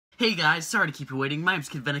Hey guys, sorry to keep you waiting. My name's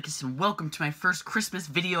Kid Venicus and welcome to my first Christmas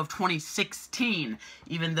video of 2016.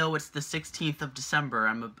 Even though it's the 16th of December,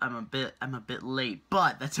 I'm a bit late,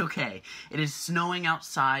 but that's okay. It is snowing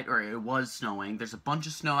outside, or it was snowing. There's a bunch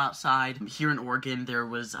of snow outside. Here in Oregon, there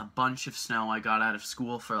was a bunch of snow. I got out of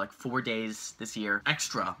school for like 4 days this year,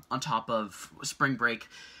 extra on top of spring break.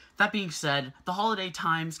 That being said, the holiday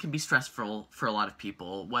times can be stressful for a lot of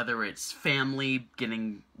people, whether it's family,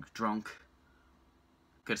 getting drunk.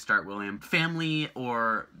 Good start, William. Family,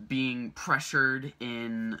 or being pressured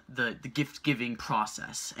in the gift-giving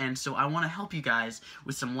process. And so I want to help you guys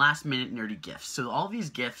with some last-minute nerdy gifts. So all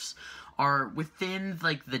these gifts are within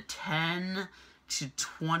like the $10 to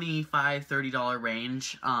 $25, $30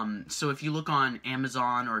 range. So if you look on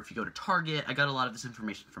Amazon or if you go to Target, I got a lot of this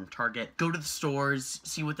information from Target. Go to the stores,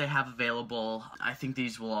 see what they have available. I think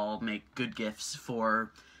these will all make good gifts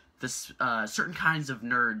for this certain kinds of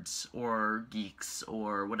nerds or geeks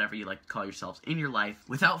or whatever you like to call yourselves in your life.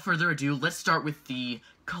 Without further ado, let's start with the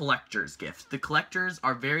collector's gift. The collectors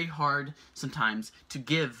are very hard sometimes to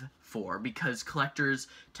give for because collectors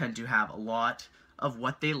tend to have a lot of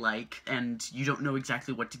what they like and you don't know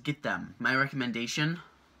exactly what to get them. My recommendation: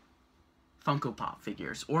 Funko Pop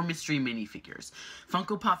figures or mystery minifigures.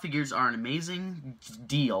 Funko Pop figures are an amazing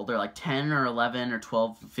deal. They're like 10 or 11 or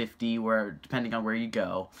 12.50, where depending on where you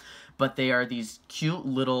go. But they are these cute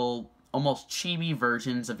little, almost chibi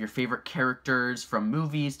versions of your favorite characters from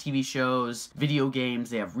movies, TV shows, video games.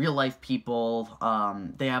 They have real life people.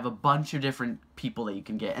 They have a bunch of different people that you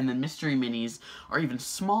can get. And then mystery minis are even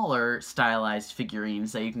smaller stylized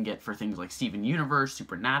figurines that you can get for things like Steven Universe,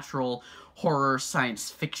 Supernatural, horror, science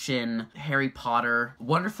fiction, Harry Potter.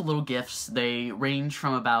 Wonderful little gifts. They range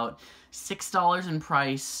from about $6 in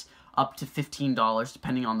price up to $15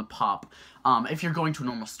 depending on the pop. If you're going to a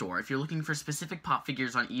normal store. If you're looking for specific pop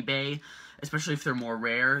figures on eBay, especially if they're more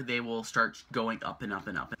rare, they will start going up and up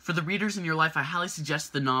and up. For the readers in your life, I highly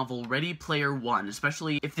suggest the novel Ready Player One,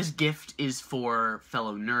 especially if this gift is for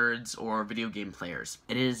fellow nerds or video game players.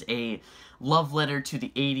 It is a love letter to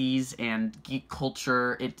the 80s and geek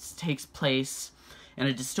culture. It takes place in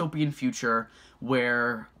a dystopian future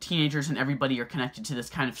where teenagers and everybody are connected to this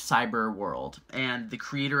kind of cyber world. And the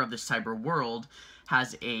creator of this cyber world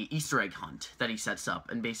has a Easter egg hunt that he sets up,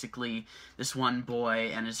 and basically this one boy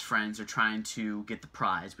and his friends are trying to get the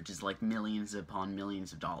prize, which is like millions upon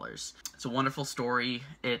millions of dollars. It's a wonderful story.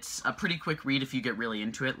 It's a pretty quick read if you get really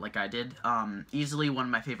into it, like I did. Easily one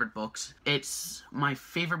of my favorite books. It's my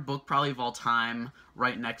favorite book probably of all time,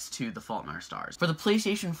 right next to The Fault in Our Stars. For the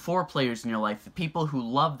PlayStation 4 players in your life, the people who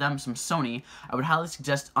love them some Sony, I would highly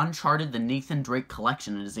suggest Uncharted: The Nathan Drake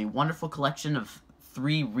Collection. It is a wonderful collection of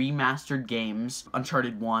 3 remastered games,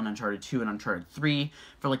 Uncharted 1, Uncharted 2, and Uncharted 3,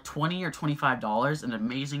 for like $20 or $25, an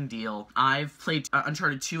amazing deal. I've played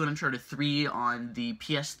Uncharted 2 and Uncharted 3 on the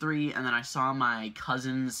PS3, and then I saw my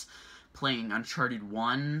cousins playing Uncharted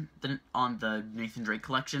 1 on the Nathan Drake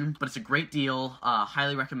Collection, but it's a great deal.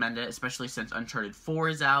 Highly recommend it, especially since Uncharted 4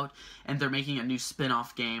 is out, and they're making a new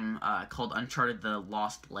spin-off game called Uncharted: The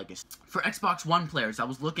Lost Legacy. For Xbox One players, I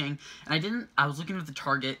was looking at the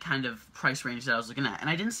Target kind of price range that I was looking at, and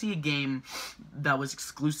I didn't see a game that was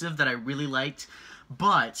exclusive that I really liked,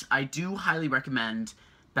 but I do highly recommend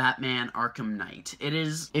Batman Arkham Knight. It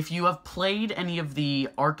is, if you have played any of the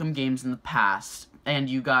Arkham games in the past, and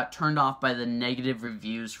you got turned off by the negative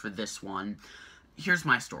reviews for this one, here's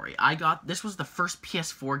my story. This was the first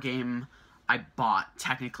PS4 game I bought,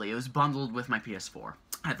 technically. It was bundled with my PS4.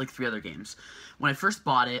 I had like 3 other games. When I first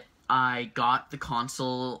bought it, I got the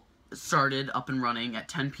console started up and running at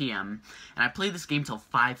 10 p.m. and I played this game till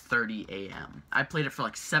 5:30 a.m. I played it for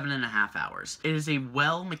like 7.5 hours. It is a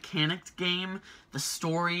well-mechanicked game. The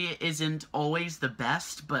story isn't always the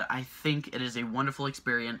best, but I think it is a wonderful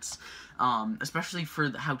experience, especially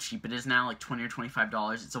for how cheap it is now, like $20 or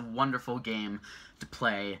 $25. It's a wonderful game to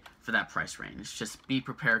play for that price range. Just be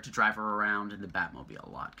prepared to drive her around in the Batmobile a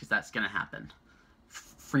lot, because that's going to happen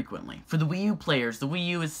frequently. For the Wii U players, the Wii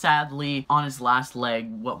U is sadly on its last leg,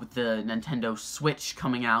 what with the Nintendo Switch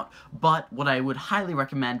coming out, but what I would highly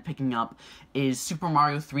recommend picking up is Super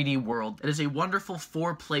Mario 3D World. It is a wonderful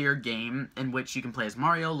 4-player game in which you can play as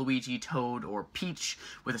Mario, Luigi, Toad, or Peach,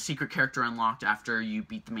 with a secret character unlocked after you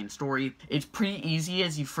beat the main story. It's pretty easy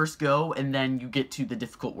as you first go, and then you get to the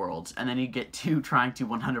difficult worlds, and then you get to trying to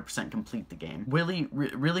 100% complete the game.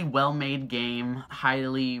 Really well-made game.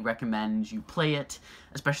 Highly recommend you play it,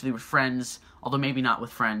 especially with friends, although maybe not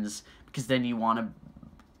with friends, because then you want to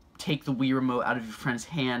take the Wii remote out of your friend's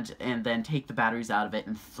hand and then take the batteries out of it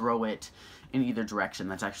and throw it in either direction.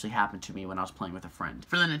 That's actually happened to me when I was playing with a friend.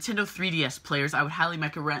 For the Nintendo 3DS players, I would highly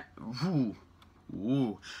recommend...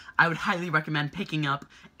 Ooh. I would highly recommend picking up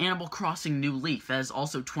Animal Crossing New Leaf. That is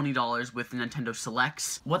also $20 with Nintendo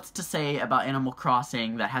Selects. What's to say about Animal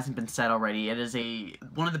Crossing that hasn't been said already? It is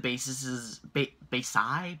one of the bases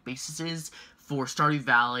for Stardew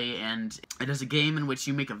Valley, and it is a game in which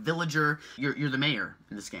you make a villager. You're the mayor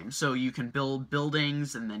in this game, so you can build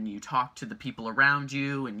buildings, and then you talk to the people around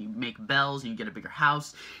you, and you make bells, and you get a bigger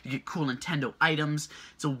house. You get cool Nintendo items.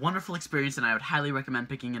 It's a wonderful experience, and I would highly recommend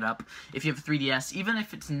picking it up if you have a 3DS, even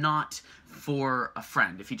if it's not for a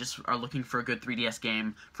friend. If you just are looking for a good 3DS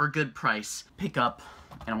game for a good price, pick up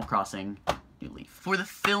Animal Crossing New Leaf. For the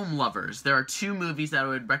film lovers, there are two movies that I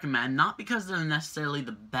would recommend, not because they're necessarily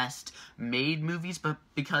the best made movies, but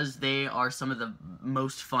because they are some of the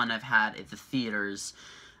most fun I've had at the theaters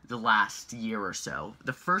the last year or so.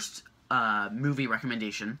 The first movie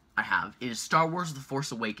recommendation I have is Star Wars The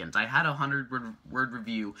Force Awakens. I had a 100-word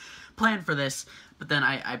review planned for this, but then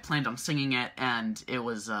I planned on singing it, and it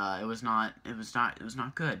was not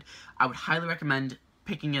good. I would highly recommend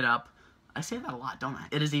picking it up. I say that a lot, don't I?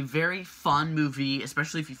 It is a very fun movie,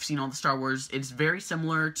 especially if you've seen all the Star Wars. It's very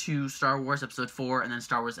similar to Star Wars Episode 4 and then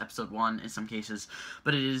Star Wars Episode 1 in some cases,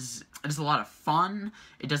 but it is a lot of fun.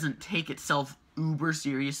 It doesn't take itself uber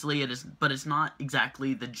seriously, but it's not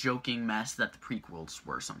exactly the joking mess that the prequels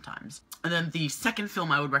were sometimes. And then the second film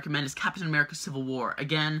I would recommend is Captain America Civil War.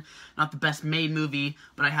 Again, not the best made movie,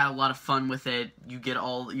 but I had a lot of fun with it. You get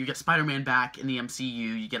Spider-Man back in the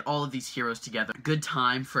MCU, you get all of these heroes together. Good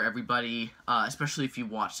time for everybody, especially if you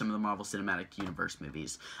watch some of the Marvel Cinematic Universe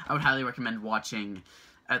movies. I would highly recommend watching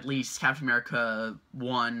at least Captain America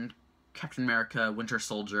 1, Captain America, Winter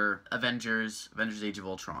Soldier, Avengers Age of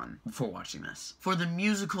Ultron before watching this. For the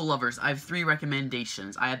musical lovers, I have 3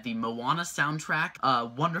 recommendations. I have the Moana soundtrack,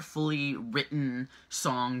 wonderfully written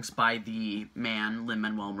songs by the man,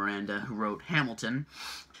 Lin-Manuel Miranda, who wrote Hamilton.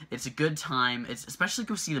 It's a good time. It's especially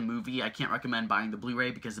go see the movie. I can't recommend buying the Blu-ray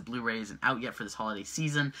because the Blu-ray isn't out yet for this holiday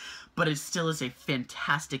season, but it still is a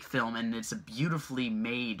fantastic film, and it's a beautifully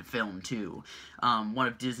made film too. One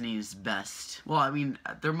of Disney's best. Well, I mean,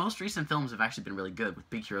 their most recent films have actually been really good with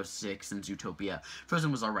Big Hero 6 and Zootopia.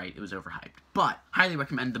 Frozen was alright. It was overhyped. But highly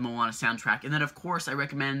recommend the Moana soundtrack, and then of course I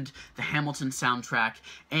recommend the Hamilton soundtrack,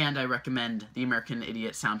 and I recommend the American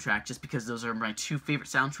Idiot soundtrack, just because those are my 2 favorite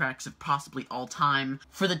soundtracks of possibly all time.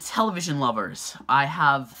 For the television lovers, I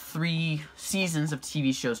have 3 seasons of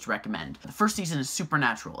TV shows to recommend. The first season is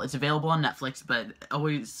Supernatural. It's available on Netflix, but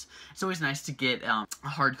it's always nice to get a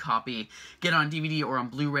hard copy. Get it on DVD or on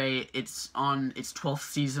Blu-ray. It's on its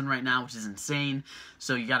 12th season right now, which is insane,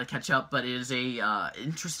 so you gotta catch up, but it is a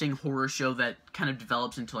interesting horror show that kind of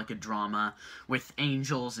develops into like a drama with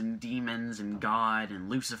angels and demons and God and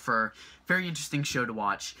Lucifer. Very interesting show to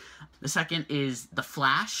watch. The second is The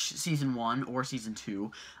Flash, Season 1 or Season 2.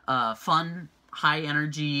 Fun, high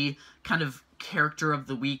energy, kind of character of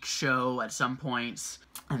the week show at some points.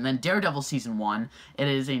 And then Daredevil Season 1. It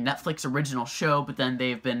is a Netflix original show, but then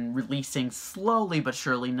they've been releasing slowly but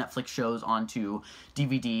surely Netflix shows onto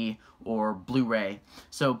DVD or Blu-ray.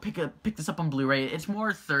 So pick this up on Blu-ray. It's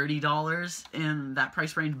more $30 in that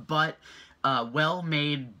price range, but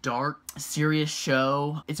well-made, dark, serious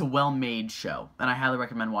show. It's a well-made show, and I highly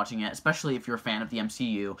recommend watching it, especially if you're a fan of the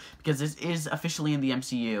MCU, because this is officially in the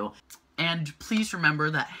MCU. And please remember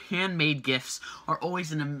that handmade gifts are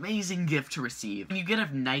always an amazing gift to receive. When you get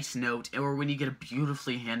a nice note, or when you get a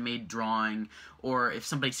beautifully handmade drawing, or if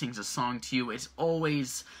somebody sings a song to you, it's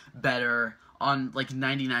always better on like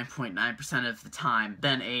 99.9% of the time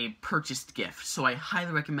than a purchased gift. So I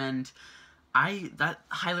highly recommend,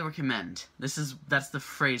 highly recommend. That's the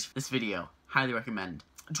phrase for this video. Highly recommend.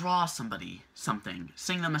 Draw somebody something.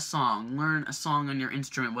 Sing them a song. Learn a song on your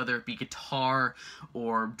instrument, whether it be guitar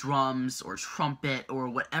or drums or trumpet or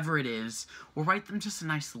whatever it is, or write them just a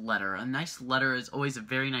nice letter. A nice letter is always a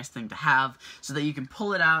very nice thing to have, so that you can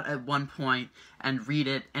pull it out at one point and read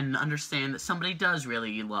it and understand that somebody does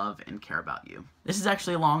really love and care about you. This is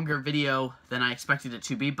actually a longer video than I expected it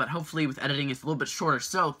to be, but hopefully with editing it's a little bit shorter.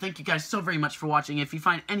 So thank you guys so very much for watching. If you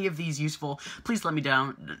find any of these useful, please let me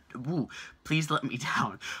down. Please let me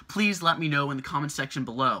down. Please let me know in the comment section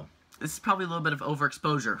below. This is probably a little bit of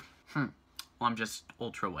overexposure. Well, I'm just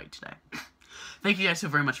ultra white today. Thank you guys so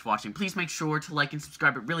very much for watching. Please make sure to like and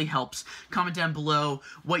subscribe. It really helps. Comment down below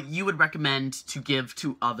what you would recommend to give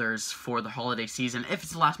to others for the holiday season. If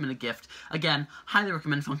it's a last-minute gift, again, highly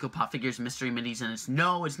recommend Funko Pop figures, mystery minis, and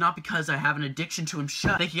it's not because I have an addiction to them.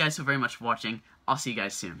 Thank you guys so very much for watching. I'll see you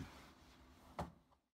guys soon.